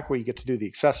in the back where you get to do the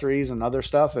accessories and other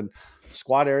stuff and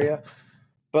squat area.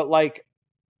 But like,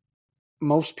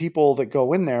 most people that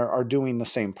go in there are doing the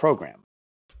same program.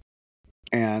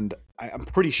 And I'm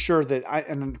pretty sure that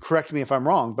and correct me if I'm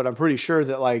wrong, but I'm pretty sure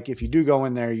that like, if you do go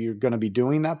in there, you're going to be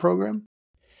doing that program.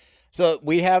 So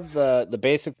we have the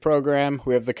basic program,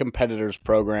 we have the competitors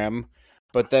program,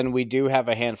 but then we do have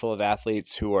a handful of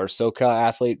athletes who are SoCal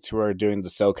athletes who are doing the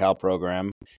SoCal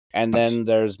program. And then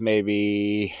there's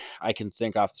maybe, I can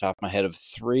think off the top of my head of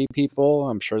 3 people,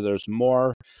 I'm sure there's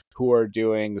more, who are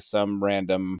doing some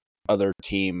random other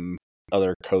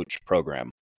coach program.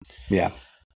 Yeah.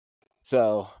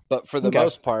 So, but for the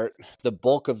most part, the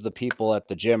bulk of the people at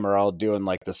the gym are all doing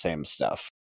like the same stuff.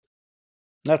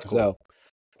 That's cool. So,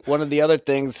 one of the other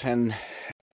things, and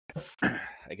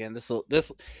again,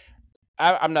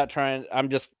 I'm not trying, I'm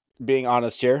just being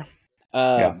honest here.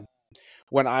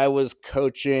 When I was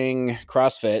coaching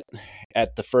CrossFit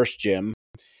at the first gym,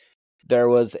 there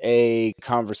was a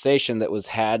conversation that was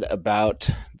had about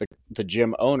the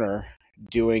gym owner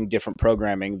doing different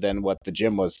programming than what the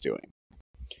gym was doing.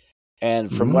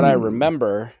 And from what I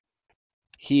remember,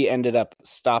 he ended up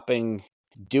stopping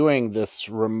doing this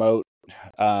remote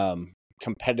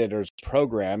competitors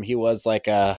program. He was like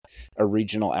a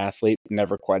regional athlete,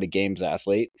 never quite a games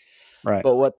athlete. Right.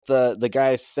 But what the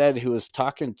guy said who was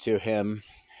talking to him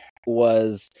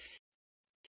was,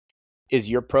 is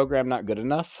your program not good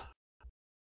enough?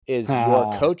 Is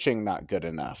your coaching not good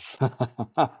enough?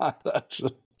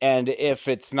 And if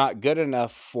it's not good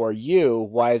enough for you,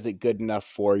 why is it good enough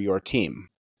for your team?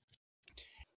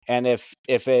 And if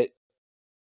it's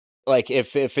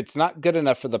not good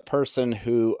enough for the person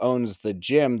who owns the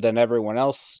gym, then everyone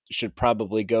else should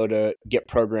probably go to get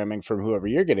programming from whoever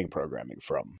you're getting programming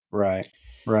from. Right.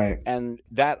 And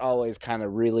that always kind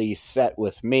of really set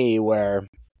with me, where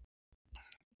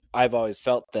I've always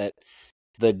felt that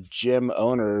the gym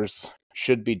owners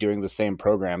should be doing the same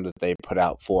program that they put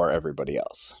out for everybody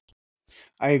else.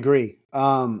 I agree.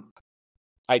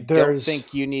 I don't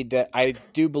think you need to. I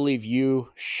do believe you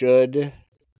should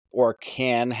or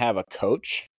can have a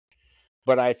coach,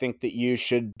 but I think that you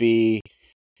should be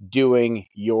doing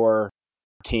your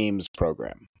team's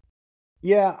program.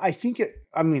 Yeah, I think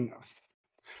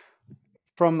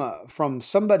from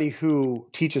somebody who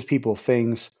teaches people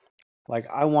things, like,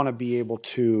 I want to be able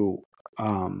to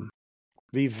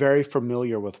be very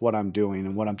familiar with what I'm doing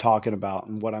and what I'm talking about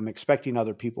and what I'm expecting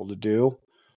other people to do.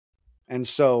 And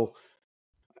so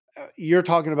you're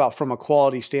talking about from a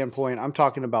quality standpoint. I'm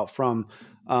talking about from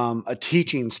a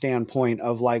teaching standpoint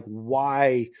of like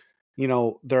why,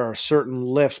 there are certain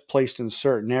lifts placed in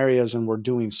certain areas and we're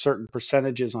doing certain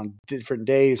percentages on different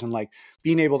days, and like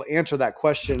being able to answer that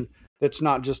question. That's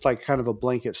not just like kind of a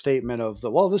blanket statement of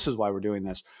well, this is why we're doing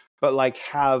this, but like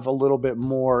have a little bit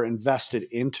more invested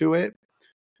into it.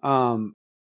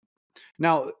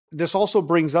 Now, this also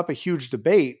brings up a huge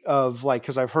debate of like,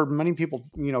 because I've heard many people,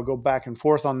 go back and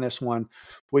forth on this one,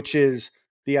 which is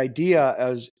the idea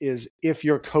is if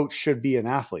your coach should be an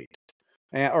athlete,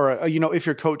 or if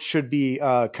your coach should be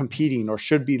competing or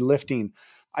should be lifting.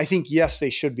 I think yes, they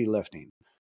should be lifting.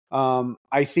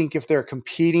 I think if they're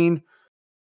competing,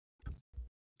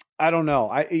 I don't know.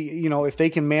 If they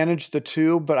can manage the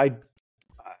two, but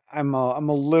I'm a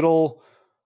little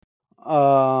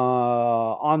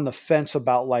on the fence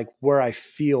about like where I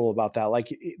feel about that. Like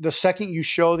the second you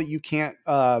show that you can't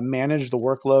manage the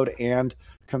workload and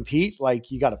compete,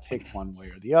 like you got to pick one way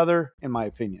or the other, in my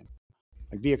opinion.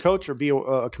 Like be a coach or be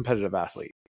a competitive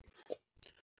athlete.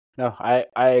 No, I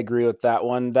agree with that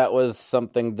one. That was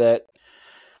something that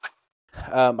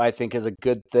I think is a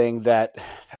good thing, that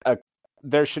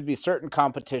there should be certain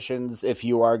competitions, if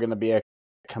you are going to be a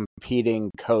competing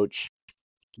coach,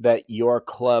 that your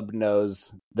club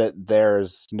knows that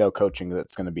there's no coaching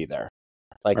that's going to be there.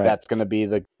 Like Right. That's going to be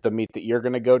the meet that you're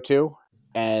going to go to.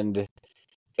 And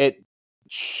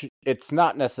it's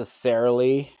not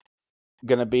necessarily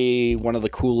going to be one of the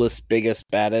coolest, biggest,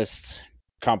 baddest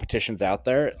competitions out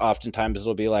there. Oftentimes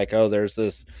it'll be like, oh, there's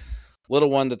this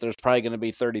little one that there's probably going to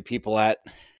be 30 people at.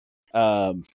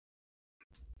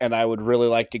 And I would really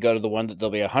like to go to the one that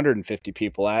there'll be 150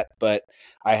 people at, but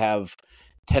I have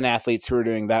 10 athletes who are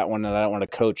doing that one, and I don't want to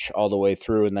coach all the way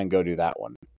through and then go do that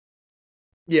one.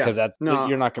 Yeah. Because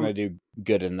you're not going to do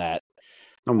good in that.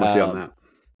 I'm with you on that.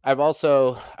 I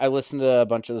listened to a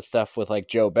bunch of the stuff with like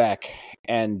Joe Beck,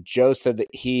 and Joe said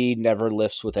that he never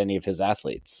lifts with any of his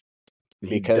athletes.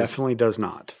 He definitely does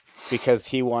not. Because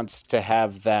he wants to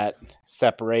have that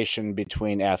separation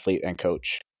between athlete and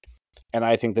coach. And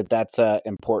I think that that's an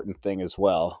important thing as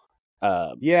well.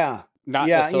 Not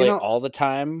necessarily all the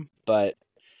time, but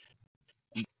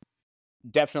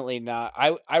definitely not.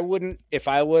 I wouldn't, if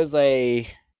I was a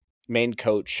main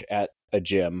coach at a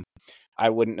gym, I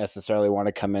wouldn't necessarily want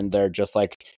to come in there just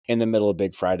like in the middle of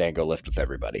Big Friday and go lift with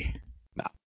everybody.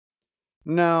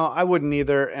 No, I wouldn't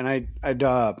either. And I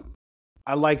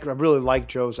really like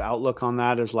Joe's outlook on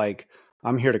that, is like,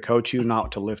 I'm here to coach you,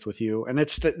 not to lift with you. And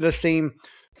it's the same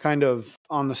kind of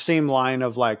on the same line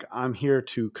of like, I'm here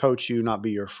to coach you, not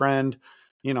be your friend.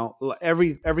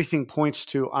 Everything points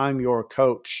to I'm your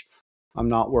coach. I'm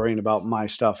not worrying about my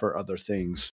stuff or other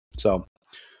things. So,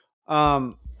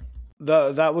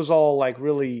 that was all like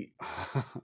really,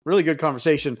 really good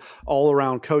conversation all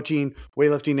around coaching,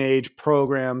 weightlifting age,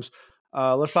 programs.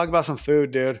 Let's talk about some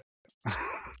food, dude. All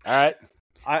right.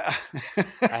 I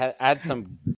had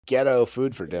some ghetto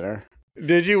food for dinner.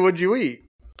 Did you? What'd you eat?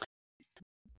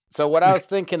 So what I was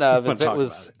thinking of is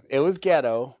it was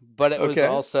ghetto, but it was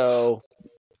also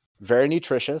very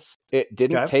nutritious. It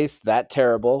didn't taste that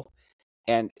terrible,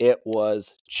 and it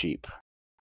was cheap.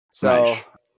 So nice.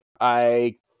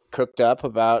 I cooked up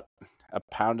about a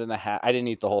pound and a half. I didn't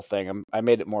eat the whole thing. I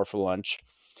made it more for lunch.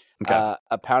 Okay.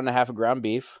 A pound and a half of ground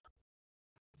beef.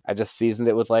 I just seasoned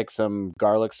it with like some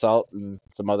garlic salt and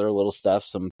some other little stuff,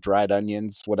 some dried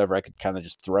onions, whatever I could kind of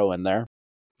just throw in there.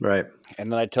 Right.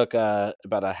 And then I took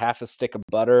about a half a stick of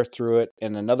butter, threw it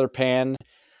in another pan,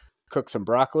 cooked some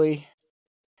broccoli.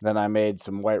 Then I made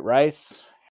some white rice.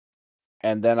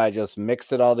 And then I just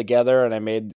mixed it all together, and I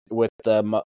made with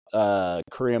the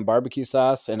Korean barbecue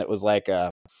sauce. And it was like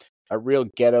a real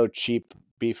ghetto cheap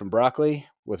beef and broccoli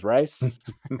with rice.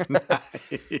 Nice,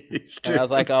 and I was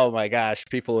like, oh my gosh,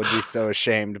 people would be so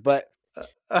ashamed. But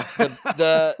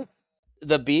the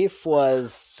beef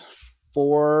was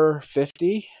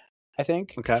 $4.50, I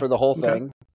think, for the whole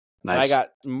thing. Nice. And I got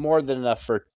more than enough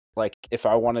for, like, if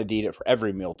I wanted to eat it for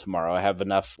every meal tomorrow, I have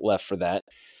enough left for that.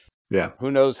 Yeah.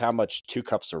 Who knows how much 2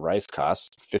 cups of rice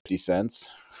cost? 50 cents.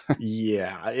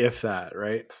 Yeah, if that,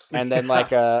 right? And then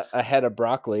like a head of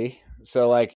broccoli. So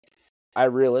like I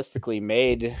realistically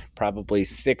made probably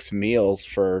 6 meals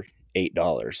for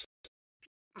 $8.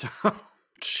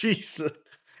 Jesus.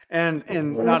 And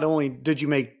not only did you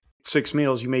make 6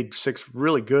 meals, you made 6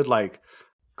 really good, like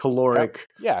caloric,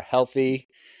 healthy,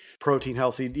 protein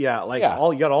healthy. Yeah, like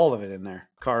you got all of it in there.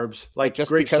 Carbs, like just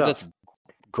great because stuff. It's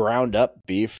ground up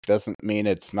beef doesn't mean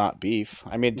it's not beef.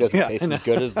 I mean, it doesn't taste as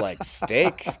good as like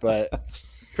steak, but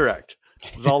correct.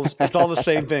 It's all the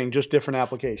same thing, just different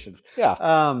applications.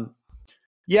 Yeah.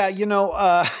 Yeah,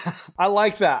 I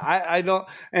like that. I don't,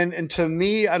 and to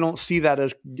me, I don't see that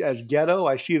as ghetto.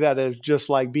 I see that as just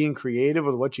like being creative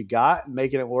with what you got and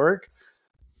making it work.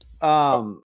 My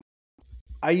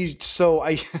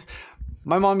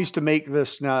mom used to make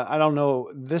this. Now I don't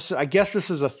know this. I guess this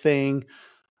is a thing.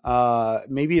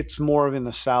 Maybe it's more of in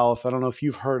the South. I don't know if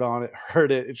you've heard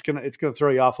it. It's gonna throw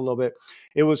you off a little bit.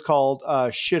 It was called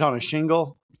shit on a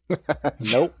shingle.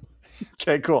 Nope.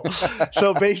 Okay, cool.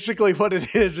 So basically what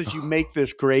it is you make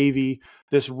this gravy,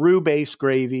 this roux-based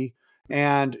gravy,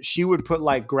 and she would put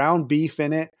like ground beef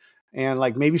in it and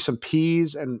like maybe some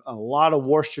peas and a lot of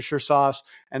Worcestershire sauce,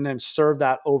 and then serve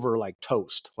that over like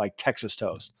toast, like Texas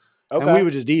toast. Okay. and we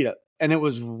would just eat it, and it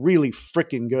was really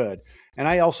freaking good. And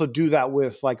I also do that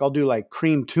with I'll do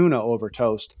cream tuna over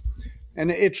toast, and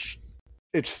it's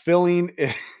filling.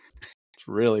 It's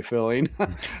really filling,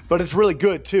 but it's really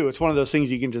good too. It's one of those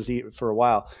things you can just eat for a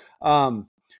while.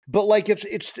 But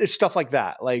it's stuff like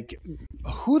that. Like,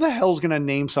 who the hell's gonna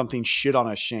name something shit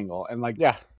on a shingle and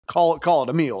call it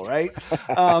a meal, right?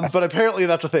 But apparently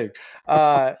that's a thing.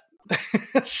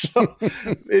 So,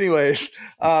 anyways,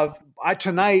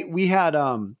 tonight we had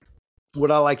what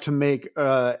I like to make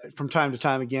from time to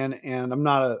time again, and I'm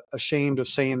not ashamed of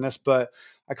saying this, but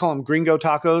I call them gringo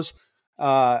tacos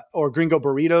or gringo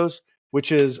burritos,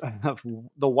 which is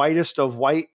the whitest of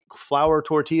white flour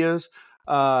tortillas,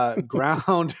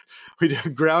 ground we do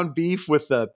ground beef with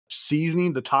the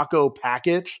seasoning, the taco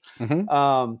packets,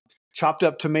 chopped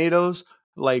up tomatoes,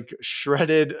 like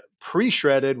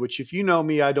pre-shredded, which if you know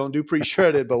me, I don't do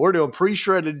pre-shredded, but we're doing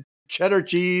pre-shredded cheddar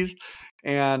cheese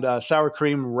and sour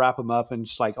cream, wrap them up, and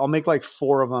just I'll make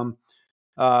 4 of them.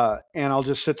 And I'll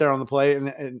just sit there on the plate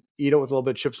and eat it with a little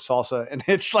bit of chips and salsa. And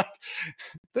it's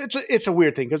it's a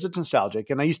weird thing because it's nostalgic.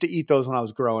 And I used to eat those when I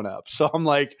was growing up. So I'm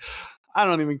like, I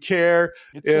don't even care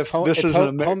if this is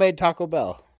homemade Taco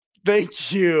Bell.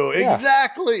 Thank you. Yeah.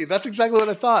 Exactly. That's exactly what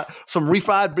I thought. Some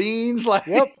refried beans.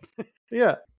 Yep.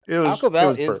 Yeah. Taco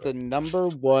Bell is the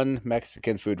 #1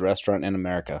 Mexican food restaurant in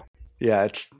America. Yeah,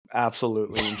 it's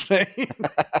absolutely insane.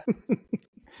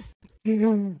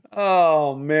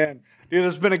 Oh man, dude,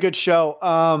 it's been a good show.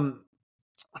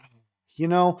 You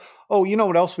know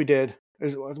what else we did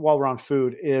is, while we're on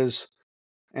food,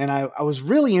 and I was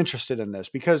really interested in this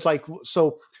because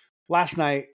last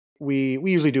night we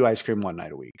usually do ice cream one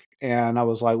night a week, and I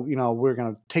was like, we're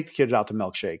gonna take the kids out to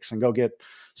milkshakes and go get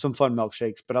some fun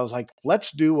milkshakes, but I was like, let's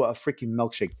do a freaking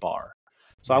milkshake bar.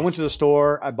 So nice. I went to the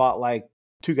store, I bought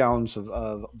 2 gallons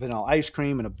of vanilla ice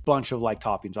cream and a bunch of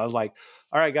toppings. I was like,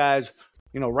 all right, guys,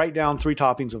 write down 3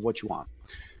 toppings of what you want.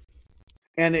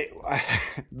 And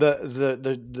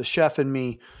the chef and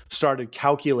me started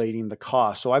calculating the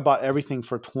cost. So I bought everything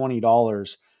for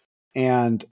 $20,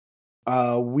 and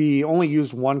we only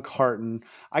used 1 carton.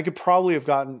 I could probably have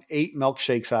gotten 8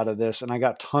 milkshakes out of this, and I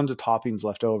got tons of toppings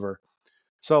left over.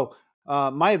 So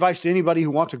my advice to anybody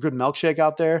who wants a good milkshake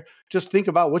out there, just think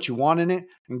about what you want in it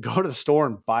and go to the store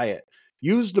and buy it.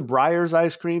 Use the Breyers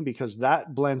ice cream because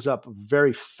that blends up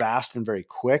very fast and very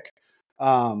quick.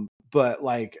 But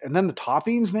and then the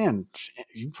toppings, man,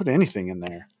 you can put anything in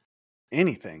there.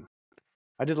 Anything.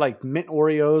 I did mint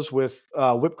Oreos with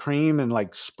whipped cream and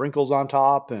sprinkles on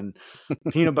top and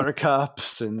peanut butter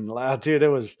cups. And dude, it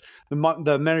was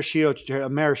the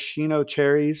maraschino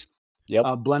cherries. Yep.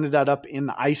 Blended that up in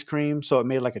the ice cream. So it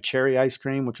made a cherry ice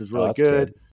cream, which was really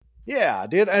good. Yeah,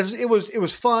 dude. It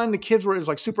was fun. The kids it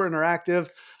was super interactive.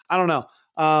 I don't know.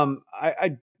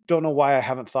 I don't know why I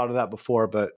haven't thought of that before,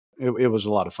 but it was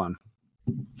a lot of fun.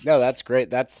 No, that's great.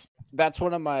 That's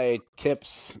one of my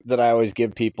tips that I always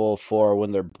give people for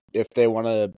if they want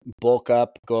to bulk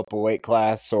up, go up a weight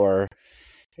class, or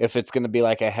if it's going to be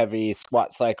a heavy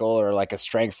squat cycle or a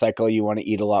strength cycle, you want to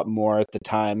eat a lot more at the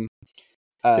time.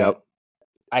 Yep.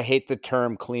 I hate the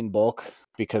term clean bulk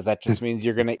because that just means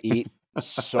you're going to eat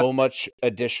so much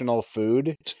additional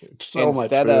food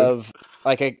instead of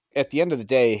at the end of the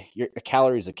day, a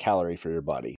calorie is a calorie for your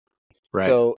body. Right.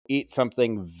 So eat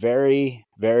something very,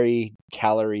 very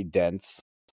calorie dense,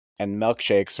 and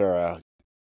milkshakes are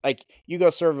you go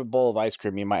serve a bowl of ice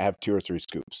cream, you might have 2 or 3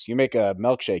 scoops. You make a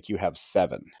milkshake, you have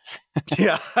 7.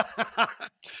 Yeah.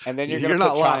 And then you're going to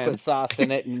put chocolate sauce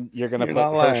in it, and you're going to put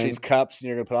Hershey's cups, and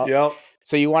you're going to put all. Yep.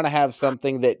 So you want to have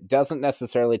something that doesn't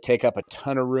necessarily take up a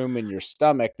ton of room in your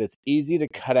stomach, that's easy to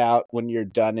cut out when you're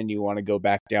done and you want to go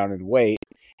back down in weight,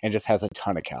 and just has a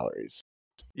ton of calories.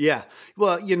 Yeah.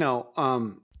 Well,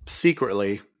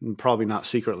 secretly, probably not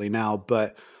secretly now,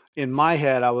 but in my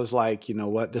head, I was like, you know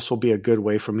what, this will be a good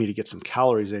way for me to get some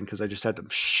calories in because I just had some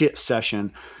shit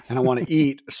session and I want to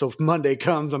eat. So if Monday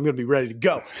comes, I'm going to be ready to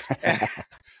go.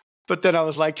 But then I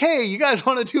was like, hey, you guys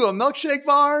want to do a milkshake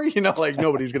bar?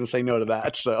 Nobody's going to say no to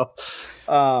that. So,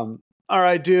 all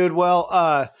right, dude.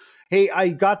 Well, hey, I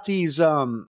got these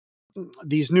new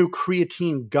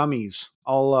creatine gummies.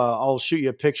 I'll shoot you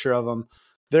a picture of them.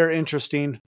 They're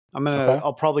interesting.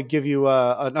 I'll probably give you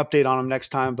an update on them next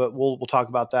time, but we'll talk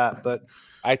about that. But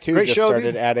I too just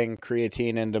started adding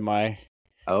creatine into my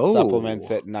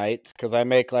supplements at night because I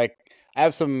make I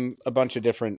have a bunch of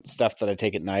different stuff that I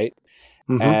take at night,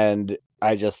 and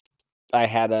I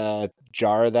had a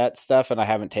jar of that stuff, and I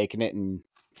haven't taken it, and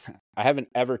I haven't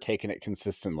ever taken it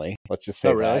consistently. Let's just say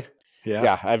that. Really? Yeah.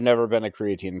 Yeah, I've never been a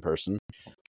creatine person.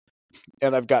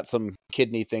 and I've got some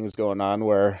kidney things going on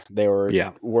where they were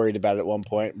worried about it at one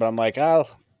point. But I'm like,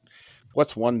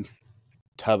 what's one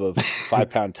tub of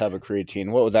 5-pound tub of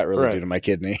creatine? What would that really do to my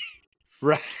kidney?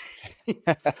 Right.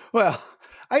 Well,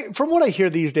 from what I hear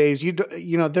these days, you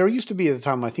know, there used to be a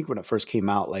time, I think when it first came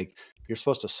out, like you're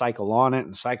supposed to cycle on it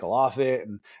and cycle off it.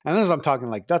 And as I'm talking,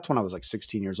 like, that's when I was like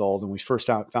 16 years old and we first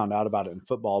found out about it in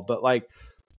football. But like,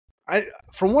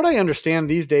 from what I understand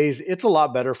these days, it's a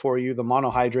lot better for you. The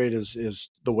monohydrate is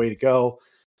the way to go.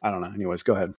 I don't know. Anyways,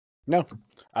 go ahead. No,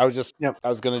 I was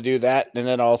going to do that. And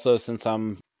then also, since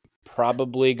I'm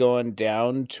probably going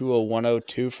down to a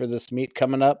 102 for this meet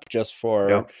coming up, just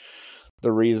for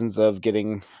the reasons of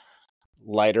getting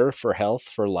lighter for health,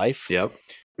 for life.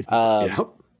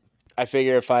 I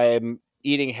figure if I'm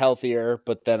eating healthier,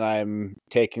 but then I'm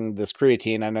taking this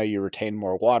creatine, I know you retain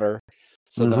more water.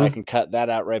 So then I can cut that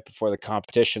out right before the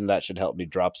competition. That should help me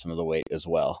drop some of the weight as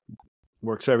well.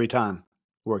 Works every time.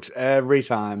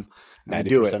 90%, I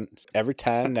do it every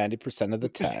time, 90% of the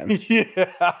time.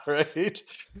 Yeah, right.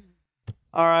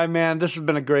 All right, man. This has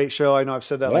been a great show. I know I've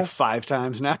said that like 5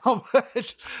 times now,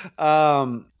 but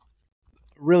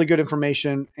really good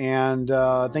information. And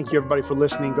thank you, everybody, for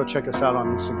listening. Go check us out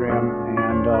on Instagram,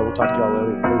 and we'll talk to y'all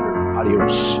later.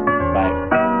 Adios.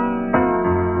 Bye.